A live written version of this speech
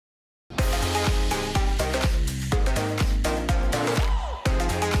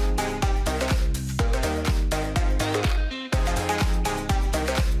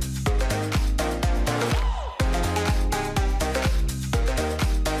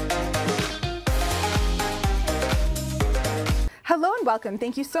and welcome.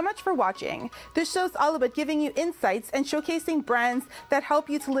 Thank you so much for watching. This show is all about giving you insights and showcasing brands that help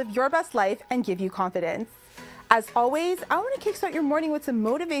you to live your best life and give you confidence. As always, I want to kickstart your morning with some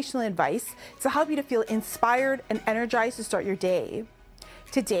motivational advice to help you to feel inspired and energized to start your day.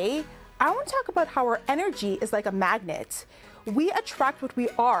 Today, I want to talk about how our energy is like a magnet. We attract what we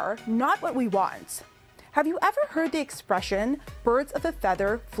are, not what we want. Have you ever heard the expression, birds of a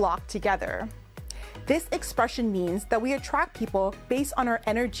feather flock together? This expression means that we attract people based on our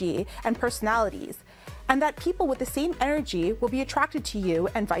energy and personalities, and that people with the same energy will be attracted to you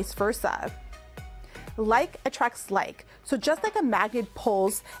and vice versa. Like attracts like, so just like a magnet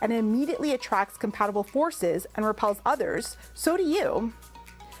pulls and immediately attracts compatible forces and repels others, so do you.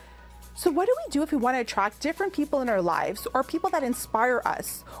 So what do we do if we want to attract different people in our lives, or people that inspire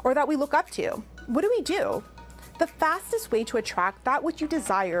us or that we look up to? What do? The fastest way to attract that which you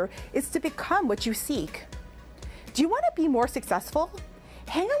desire is to become what you seek. Do you want to be more successful?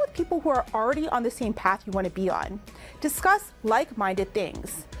 Hang out with people who are already on the same path you want to be on. Discuss like-minded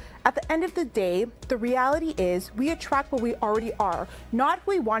things. At the end of the day, the reality is we attract what we already are, not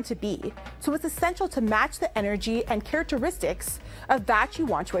who we want to be. So it's essential to match the energy and characteristics of that you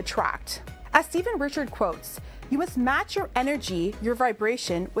want to attract. As Stephen Richard quotes, you must match your energy, your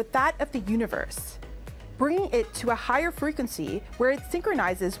vibration, with that of the universe, bringing it to a higher frequency where it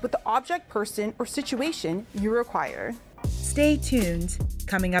synchronizes with the object, person, or situation you require. Stay tuned.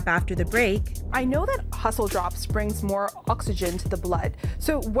 Coming up after the break. I know that Hustle Drops brings more oxygen to the blood.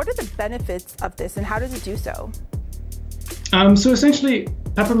 So what are the benefits of this and how does it do so? So essentially,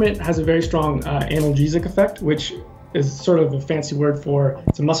 peppermint has a very strong analgesic effect, which is sort of a fancy word for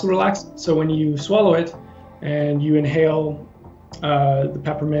it's a muscle relaxant. So when you swallow it and you inhale the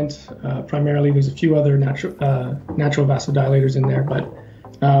peppermint, primarily, there's a few other natural vasodilators in there, but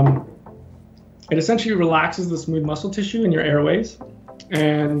it essentially relaxes the smooth muscle tissue in your airways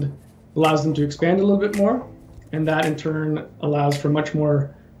and allows them to expand a little bit more. And that in turn allows for much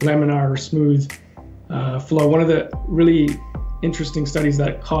more laminar or smooth flow. One of the really interesting studies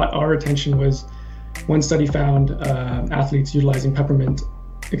that caught our attention was one study found athletes utilizing peppermint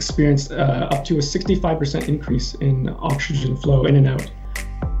experienced up to a 65% increase in oxygen flow in and out.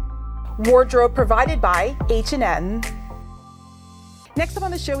 Wardrobe provided by H&M. Next up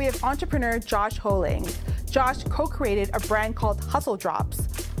on the show, we have entrepreneur Josh Hollings. Josh co-created a brand called Hustle Drops,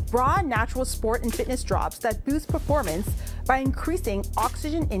 raw natural sport and fitness drops that boost performance by increasing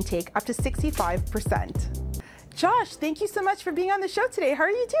oxygen intake up to 65%. Josh, thank you so much for being on the show today. How are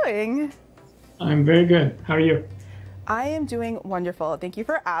you doing? I'm very good. How are you? I am doing wonderful. Thank you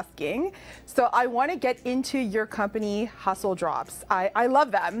for asking. So I want to get into your company, Hustle Drops. I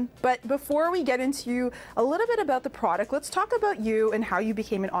love them. But before we get into a little bit about the product, let's talk about you and how you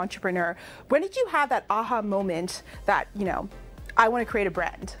became an entrepreneur. When did you have that aha moment that, I want to create a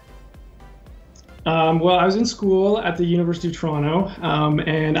brand? Well, I was in school at the University of Toronto,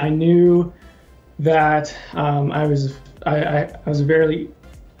 and I knew that I was a very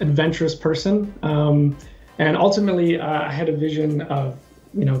adventurous person. And ultimately, I had a vision of,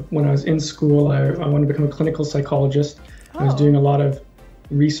 when I was in school, I wanted to become a clinical psychologist. I was doing a lot of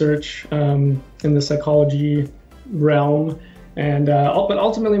research in the psychology realm. And but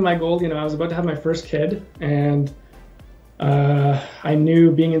ultimately, my goal, I was about to have my first kid. And I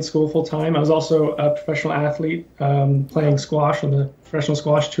knew being in school full time, I was also a professional athlete playing squash on the professional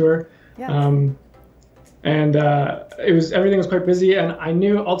squash tour. Yeah. Everything was quite busy, and I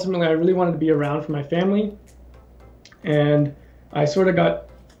knew ultimately I really wanted to be around for my family. And I sort of got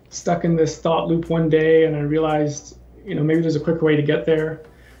stuck in this thought loop one day, and I realized, maybe there's a quicker way to get there,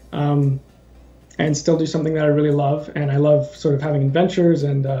 and still do something that I really love. And I love sort of having adventures,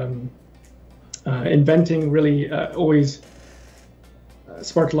 and inventing really always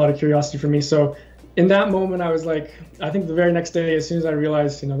sparked a lot of curiosity for me. So in that moment, I was like, I think the very next day, as soon as I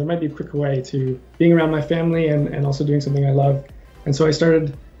realized, there might be a quicker way to being around my family and also doing something I love. And so I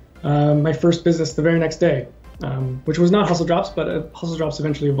started my first business the very next day, which was not Hustle Drops, but Hustle Drops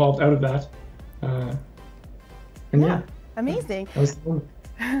eventually evolved out of that. Amazing. That was the moment.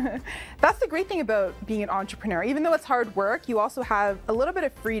 That's the great thing about being an entrepreneur. Even though it's hard work, you also have a little bit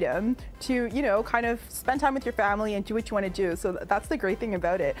of freedom to, kind of spend time with your family and do what you want to do. So that's the great thing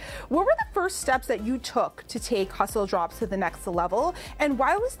about it. What were the first steps that you took to take Hustle Drops to the next level? And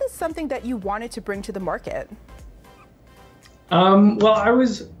why was this something that you wanted to bring to the market? Well,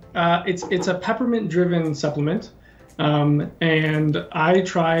 it's a peppermint-driven supplement. And I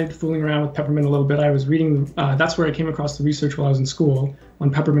tried fooling around with peppermint a little bit. I was reading, that's where I came across the research while I was in school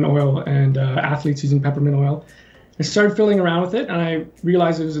on peppermint oil and athletes using peppermint oil. I started fiddling around with it, and I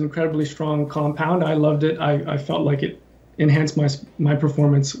realized it was an incredibly strong compound. I loved it. I felt like it enhanced my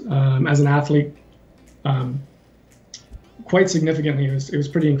performance as an athlete quite significantly. It was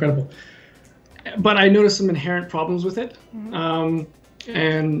pretty incredible. But I noticed some inherent problems with it.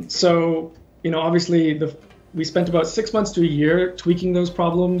 And so, obviously we spent about 6 months to a year tweaking those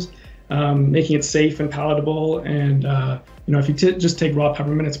problems, making it safe and palatable. And, if you just take raw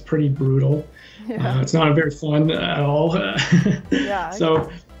peppermint, it's pretty brutal. Yeah. It's not very fun at all. Yeah.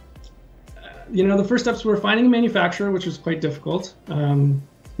 So, the first steps were finding a manufacturer, which was quite difficult.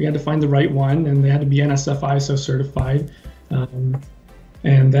 We had to find the right one, and they had to be NSF ISO certified.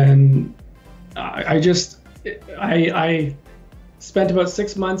 And then I spent about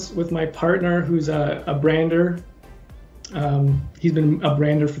 6 months with my partner, who's a brander. He's been a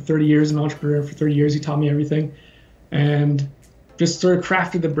brander for 30 years, an entrepreneur for 30 years. He taught me everything, and just sort of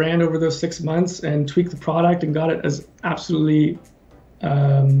crafted the brand over those 6 months and tweaked the product and got it as absolutely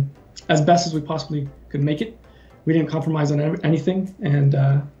as best as we possibly could make it. We didn't compromise on anything, and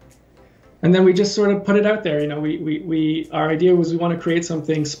then we just sort of put it out there. Our idea was we want to create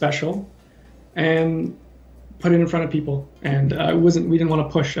something special and put it in front of people, and we didn't want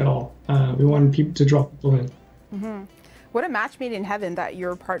to push at all. We wanted people to draw people in. Mm-hmm. What a match made in heaven that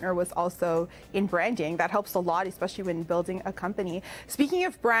your partner was also in branding. That helps a lot, especially when building a company. Speaking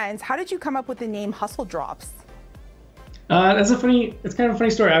of brands, how did you come up with the name Hustle Drops? It's kind of a funny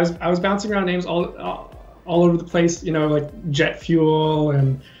story. I was bouncing around names all over the place, like jet fuel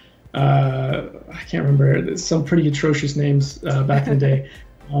and I can't remember, some pretty atrocious names back in the day.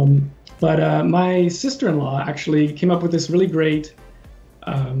 But my sister-in-law actually came up with this really great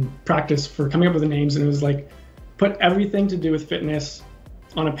practice for coming up with the names, and it was like, put everything to do with fitness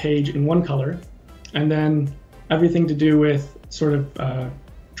on a page in one color, and then everything to do with sort of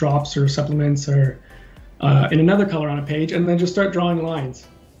drops or supplements or in another color on a page, and then just start drawing lines.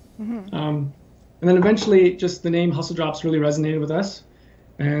 Mm-hmm. And then eventually just the name Hustle Drops really resonated with us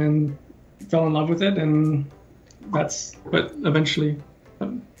and fell in love with it, and that's what eventually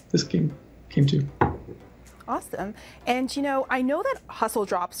this came to. Awesome. And I know that Hustle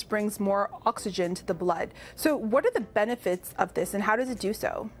Drops brings more oxygen to the blood. So what are the benefits of this, and how does it do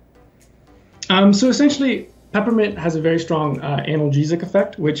so? So essentially, peppermint has a very strong analgesic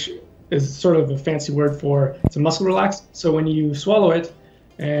effect, which is sort of a fancy word for it's a muscle relaxant. So when you swallow it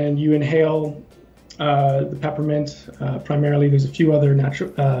and you inhale the peppermint, primarily, there's a few other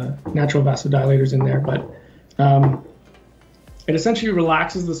natural vasodilators in there, but it essentially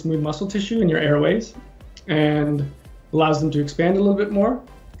relaxes the smooth muscle tissue in your airways and allows them to expand a little bit more,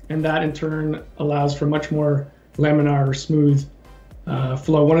 and that in turn allows for much more laminar or smooth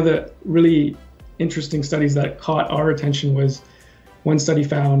flow. One of the really interesting studies that caught our attention was one study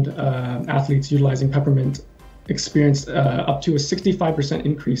found athletes utilizing peppermint experienced up to a 65%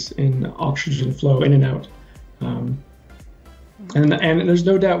 increase in oxygen flow in and out. And there's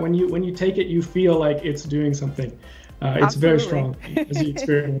no doubt when you take it, you feel like it's doing something. It's very strong as you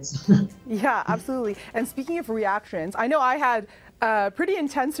experience. Yeah, absolutely. And speaking of reactions, I know I had a pretty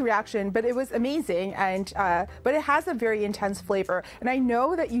intense reaction, but it was amazing. And but it has a very intense flavor. And I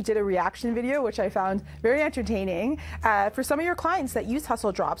know that you did a reaction video, which I found very entertaining for some of your clients that use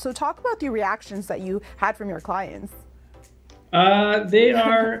Hustle Drops. So talk about the reactions that you had from your clients. They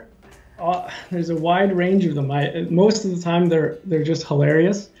are. There's a wide range of them. Most of the time, they're just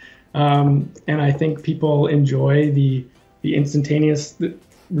hilarious. And I think people enjoy the instantaneous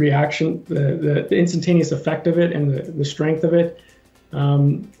reaction, the instantaneous effect of it, and the strength of it.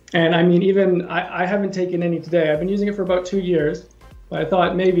 And I mean, even I haven't taken any today. I've been using it for about 2 years, but I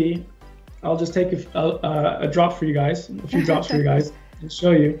thought maybe I'll just take a drop for you guys, a few drops for you guys, and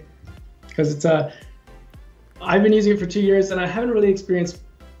show you, because it's I've been using it for 2 years and I haven't really experienced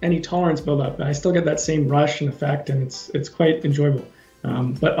any tolerance buildup. I still get that same rush and effect, and it's quite enjoyable.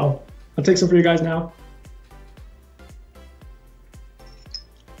 But I'll take some for you guys now.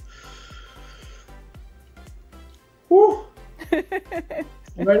 Woo!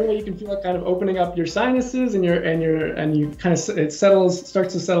 And right away you can feel it kind of opening up your sinuses and you kind of, it starts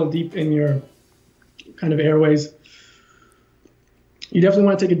to settle deep in your kind of airways. You definitely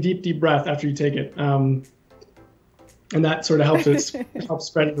want to take a deep breath after you take it. And that sort of helps helps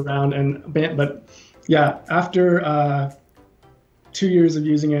spread it around. But yeah, after 2 years of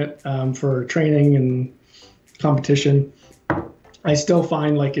using it for training and competition, I still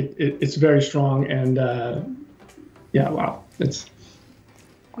find like it's very strong, and yeah, wow, it's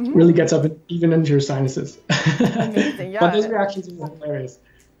really gets up even into your sinuses. Amazing, yeah. But those reactions are hilarious.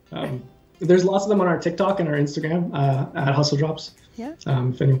 There's lots of them on our TikTok and our Instagram at Hustle Drops. Yeah.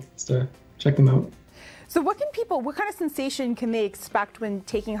 If anyone wants to check them out. So what kind of sensation can they expect when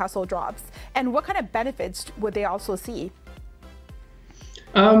taking Hustle Drops, and what kind of benefits would they also see?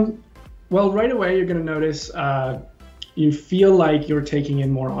 Well, right away you're going to notice you feel like you're taking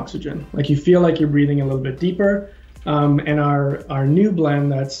in more oxygen. Like you feel like you're breathing a little bit deeper. And our new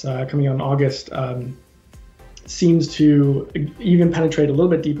blend that's coming out in August seems to even penetrate a little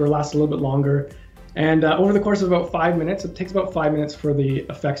bit deeper, last a little bit longer. And over the course of about 5 minutes, it takes about 5 minutes for the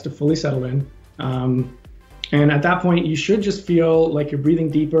effects to fully settle in. And at that point, you should just feel like you're breathing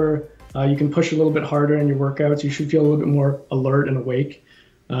deeper. You can push a little bit harder in your workouts. You should feel a little bit more alert and awake.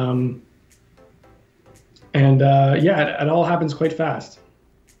 Yeah, it all happens quite fast.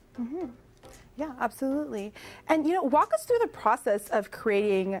 Mm-hmm. Yeah, absolutely. And, walk us through the process of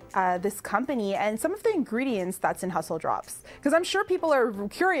creating this company and some of the ingredients that's in Hustle Drops, because I'm sure people are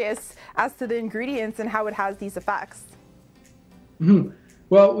curious as to the ingredients and how it has these effects. Mm-hmm.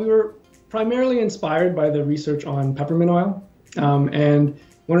 Well, we were primarily inspired by the research on peppermint oil. And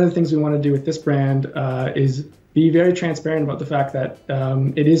one of the things we want to do with this brand is be very transparent about the fact that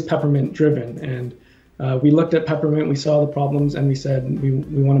it is peppermint driven. And we looked at peppermint, we saw the problems, and we said we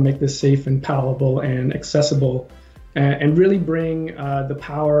want to make this safe and palatable and accessible and really bring the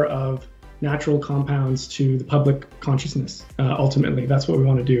power of natural compounds to the public consciousness. Ultimately, that's what we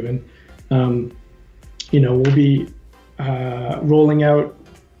want to do. And, we'll be rolling out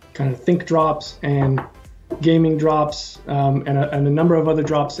kind of think drops and gaming drops and a number of other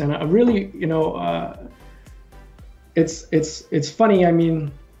drops. And really, it's funny. I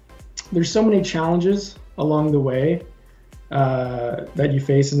mean, there's so many challenges along the way that you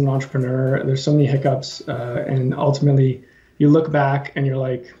face as an entrepreneur. There's so many hiccups, and ultimately you look back and you're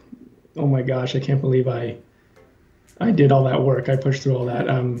like, oh my gosh, I can't believe I did all that work. I pushed through all that.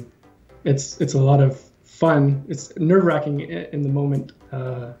 It's a lot of fun. It's nerve-wracking in the moment,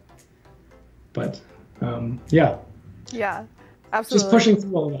 but yeah. Yeah, absolutely. Just pushing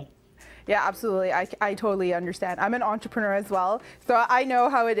through all of that. Yeah, absolutely. I totally understand. I'm an entrepreneur as well, so I know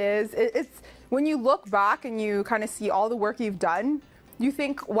how it is. It's when you look back and you kind of see all the work you've done, you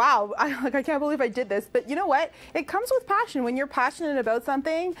think, wow, I can't believe I did this. But you know what? It comes with passion. When you're passionate about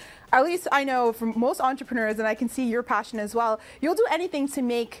something, at least I know from most entrepreneurs, and I can see your passion as well, you'll do anything to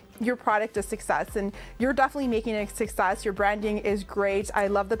make your product a success. And you're definitely making it a success. Your branding is great. I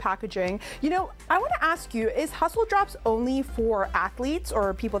love the packaging. I want to ask you, is Hustle Drops only for athletes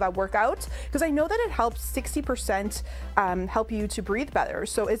or people that work out? Because I know that it helps 60% help you to breathe better.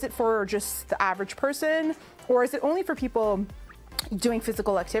 So is it for just the average person, or is it only for people doing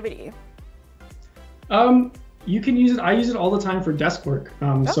physical activity? You can use it. I use it all the time for desk work.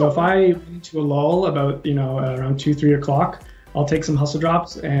 So if I get into a lull about around 2-3 o'clock, I'll take some Hustle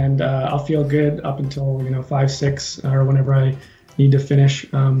Drops and I'll feel good up until 5-6 or whenever I need to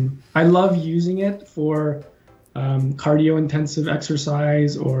finish. I love using it for cardio intensive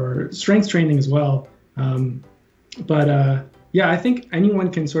exercise or strength training as well. Yeah, I think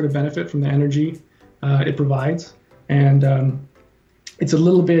anyone can sort of benefit from the energy it provides. And it's a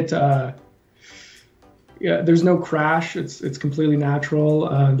little bit, there's no crash. It's completely natural.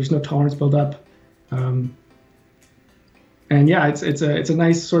 There's no tolerance buildup. And yeah, it's a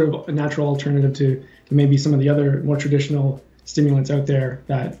nice sort of a natural alternative to maybe some of the other more traditional stimulants out there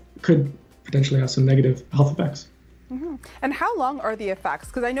that could potentially have some negative health effects. Mm-hmm. And how long are the effects?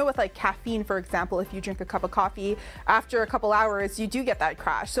 Because I know with like caffeine, for example, if you drink a cup of coffee, after a couple hours, you do get that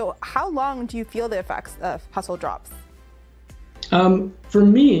crash. So how long do you feel the effects of Hustle Drops? For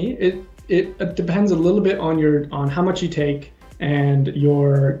me, it depends a little bit on how much you take and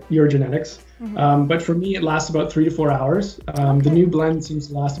your genetics. Mm-hmm. But for me, it lasts about 3 to 4 hours. The new blend seems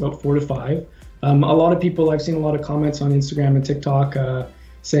to last about 4 to 5. A lot of people, I've seen a lot of comments on Instagram and TikTok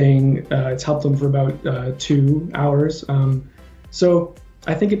saying it's helped them for about 2 hours. So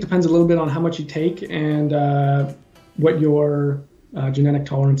I think it depends a little bit on how much you take and what your genetic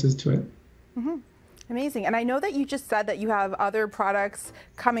tolerance is to it. Mm-hmm. Amazing. And I know that you just said that you have other products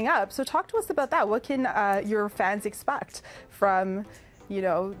coming up. So talk to us about that. What can your fans expect from,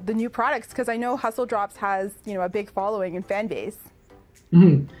 the new products? Because I know Hustle Drops has, a big following and fan base.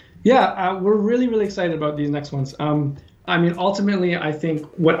 Mm-hmm. Yeah, we're really, really excited about these next ones. Ultimately, I think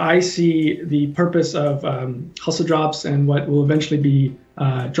what I see the purpose of Hustle Drops and what will eventually be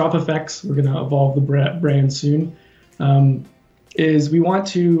Drop Effects, we're going to evolve the brand soon, is we want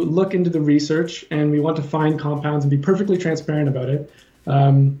to look into the research and we want to find compounds and be perfectly transparent about it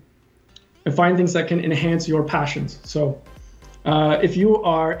and find things that can enhance your passions. So if you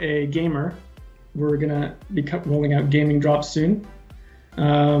are a gamer, we're going to be rolling out gaming drops soon.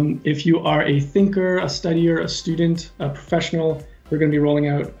 If you are a thinker, a studier, a student, a professional, we're going to be rolling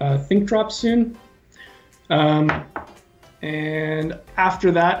out think drops soon. And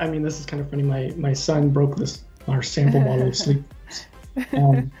after that, this is kind of funny. My son broke our sample bottle of sleep.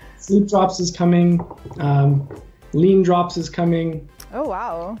 Sleep drops is coming. Lean drops is coming. Oh,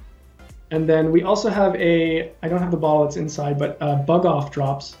 wow. And then we also have I don't have the ball, it's inside, but bug off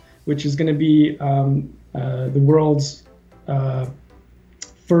drops, which is going to be the world's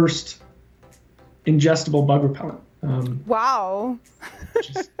first ingestible bug repellent. Wow.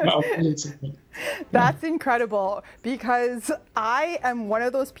 That's incredible, because I am one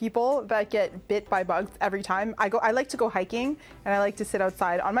of those people that get bit by bugs every time I go. I like to go hiking and I like to sit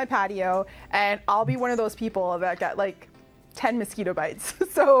outside on my patio, and I'll be one of those people that get like 10 mosquito bites.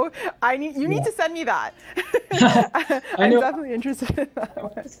 So you need to send me that. I'm definitely interested in that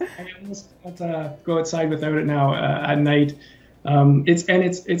one. I almost can't go outside without it now at night.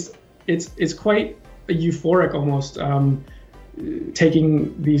 It's quite euphoric almost,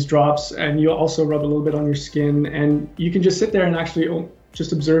 taking these drops, and you also rub a little bit on your skin, and you can just sit there and actually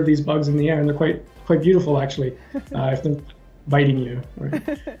just observe these bugs in the air, and they're quite beautiful actually, if they're biting you.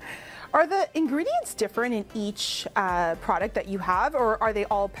 Right? Are the ingredients different in each product that you have, or are they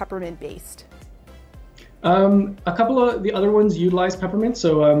all peppermint based? A couple of the other ones utilize peppermint,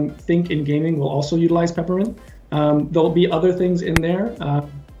 so Think in Gaming will also utilize peppermint. There'll be other things in there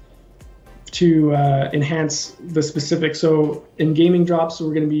to enhance the specific. So in gaming drops,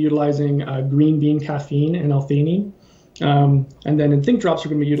 we're going to be utilizing green bean caffeine and L-theanine. And then in Think drops, we're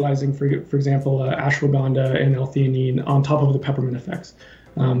going to be utilizing, for example, ashwagandha and L-theanine on top of the peppermint effects.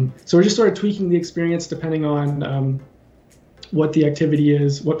 So we're just sort of tweaking the experience depending on what the activity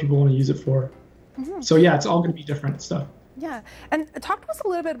is, what people want to use it for. Mm-hmm. So yeah, it's all going to be different stuff. Yeah, and talk to us a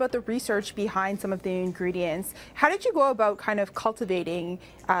little bit about the research behind some of the ingredients. How did you go about kind of cultivating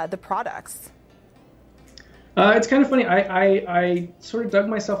the products? It's kind of funny. I sort of dug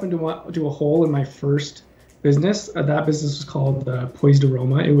myself into a hole in my first business. That business was called Poised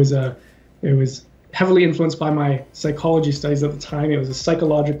Aroma. It was heavily influenced by my psychology studies at the time. It was a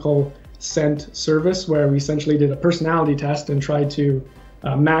psychological scent service where we essentially did a personality test and tried to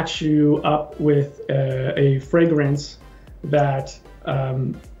match you up with a fragrance that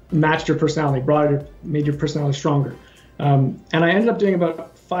matched your personality, made your personality stronger. And I ended up doing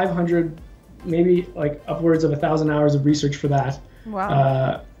about 500, maybe like upwards of 1,000 hours of research for that.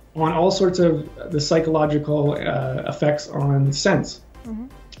 Wow. On all sorts of the psychological effects on scents. Mm-hmm.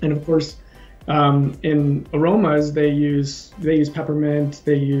 And of course, in aromas, they use peppermint,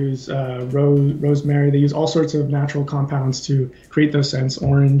 they use rosemary, they use all sorts of natural compounds to create those scents,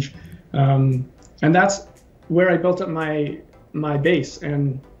 orange. And that's where I built up my base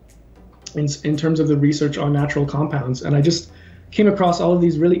and in terms of the research on natural compounds. And I just came across all of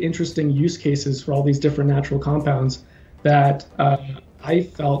these really interesting use cases for all these different natural compounds that I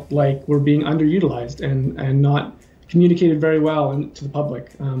felt like were being underutilized and not communicated very well to the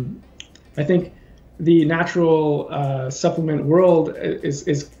public. I think the natural supplement world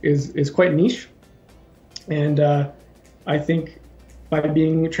is quite niche, and I think by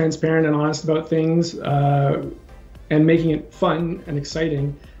being transparent and honest about things and making it fun and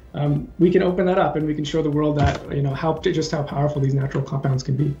exciting, we can open that up and we can show the world that how powerful these natural compounds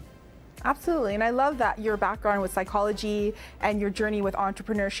can be. Absolutely, and I love that your background with psychology and your journey with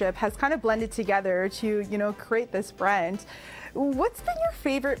entrepreneurship has kind of blended together to create this brand. What's been your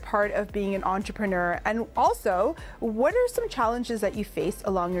favorite part of being an entrepreneur, and also what are some challenges that you faced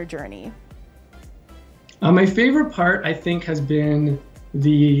along your journey? My favorite part, I think, has been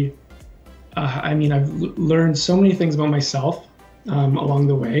I've learned so many things about myself along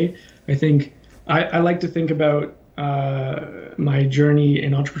the way. I think I like to think about my journey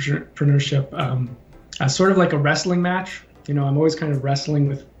in entrepreneurship as sort of like a wrestling match. I'm always kind of wrestling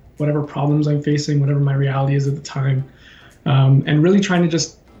with whatever problems I'm facing, whatever my reality is at the time, and really trying to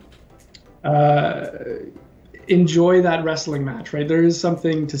just enjoy that wrestling match, right? There is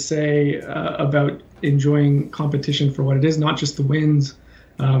something to say about enjoying competition for what it is, not just the wins,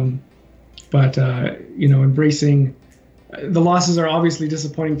 but embracing. The losses are obviously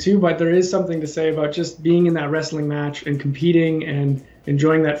disappointing too, but there is something to say about just being in that wrestling match and competing and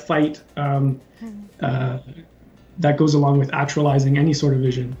enjoying that fight that goes along with actualizing any sort of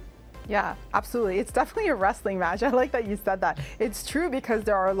vision. Yeah, absolutely. It's definitely a wrestling match. I like that you said that. It's true, because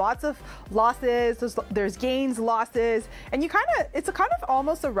there are lots of losses, there's gains, losses, and it's a kind of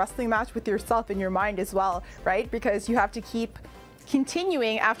almost a wrestling match with yourself in your mind as well, right? Because you have to keep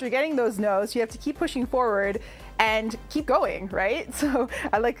continuing after getting those no's. You have to keep pushing forward and keep going, right? So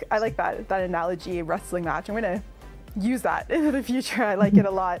I like that analogy, wrestling match. I'm gonna use that in the future. I like it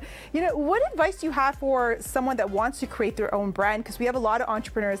a lot. You know, what advice do you have for someone that wants to create their own brand? Because we have a lot of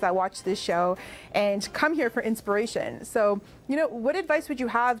entrepreneurs that watch this show and come here for inspiration. So, you know, what advice would you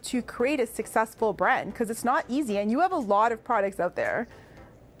have to create a successful brand? Because it's not easy, and you have a lot of products out there.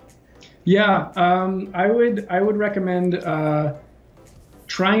 Yeah, I would recommend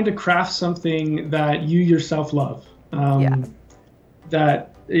trying to craft something that you yourself love.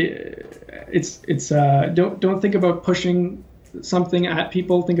 That don't think about pushing something at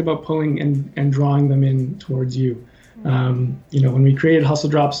people. Think about pulling and drawing them in towards you. You know, when we created Hustle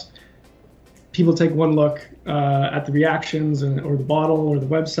Drops, people take one look at the reactions or the bottle or the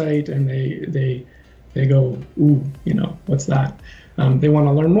website, and they go, ooh, you know, what's that? They want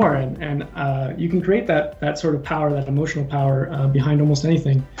to learn more, and you can create that sort of power, that emotional power behind almost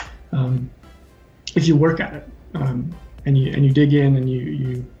anything, if you work at it, and you dig in and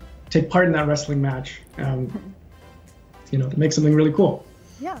you take part in that wrestling match, you know, to make something really cool.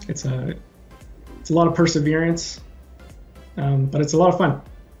 Yeah, it's a lot of perseverance, but it's a lot of fun.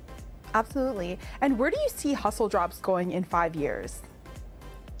 Absolutely. And where do you see Hustle Drops going in 5 years?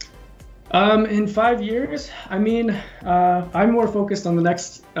 In 5 years, I mean, I'm more focused on the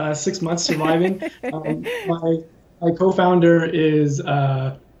next 6 months surviving. My co-founder is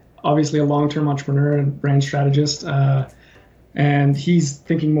obviously a long-term entrepreneur and brand strategist, and he's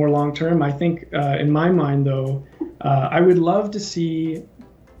thinking more long-term. I think, in my mind, though, I would love to see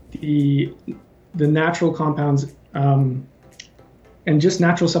the natural compounds and just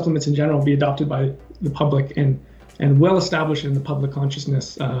natural supplements in general be adopted by the public and well established in the public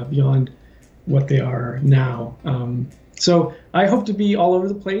consciousness beyond what they are now. So I hope to be all over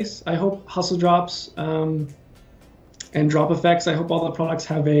the place. I hope Hustle Drops and Drop Effects, I hope all the products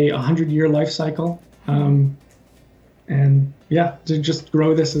have a 100-year life cycle. And yeah, to just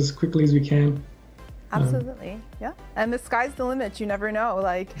grow this as quickly as we can. Absolutely. Yeah. And the sky's the limit. You never know,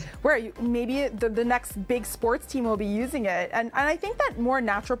 like maybe the next big sports team will be using it. And I think that more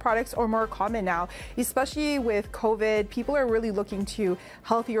natural products are more common now, especially with COVID. People are really looking to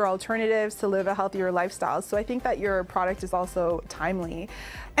healthier alternatives to live a healthier lifestyle. So I think that your product is also timely.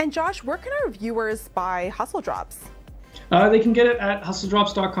 And Josh, where can our viewers buy Hustle Drops? They can get it at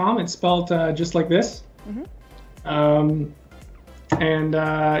hustledrops.com. It's spelled just like this. And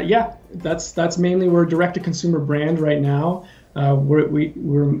yeah, that's mainly, we're a direct-to-consumer brand right now.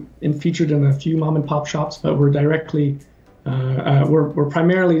 We're featured in a few mom and pop shops, but we're directly we're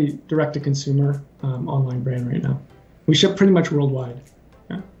primarily direct-to-consumer online brand right now. We ship pretty much worldwide.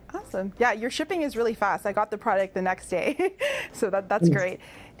 Yeah. Awesome. Yeah, your shipping is really fast. I got the product the next day, so that's great.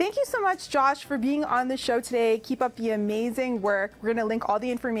 Thank you so much, Josh, for being on the show today. Keep up the amazing work. We're going to link all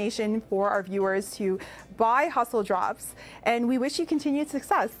the information for our viewers to buy Hustle Drops, and we wish you continued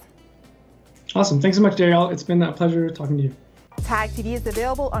success. Awesome. Thanks so much, Darriel. It's been a pleasure talking to you. Tag TV is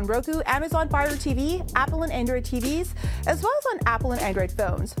available on Roku, Amazon Fire TV, Apple and Android TVs, as well as on Apple and Android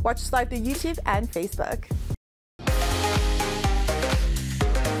phones. Watch us live through YouTube and Facebook.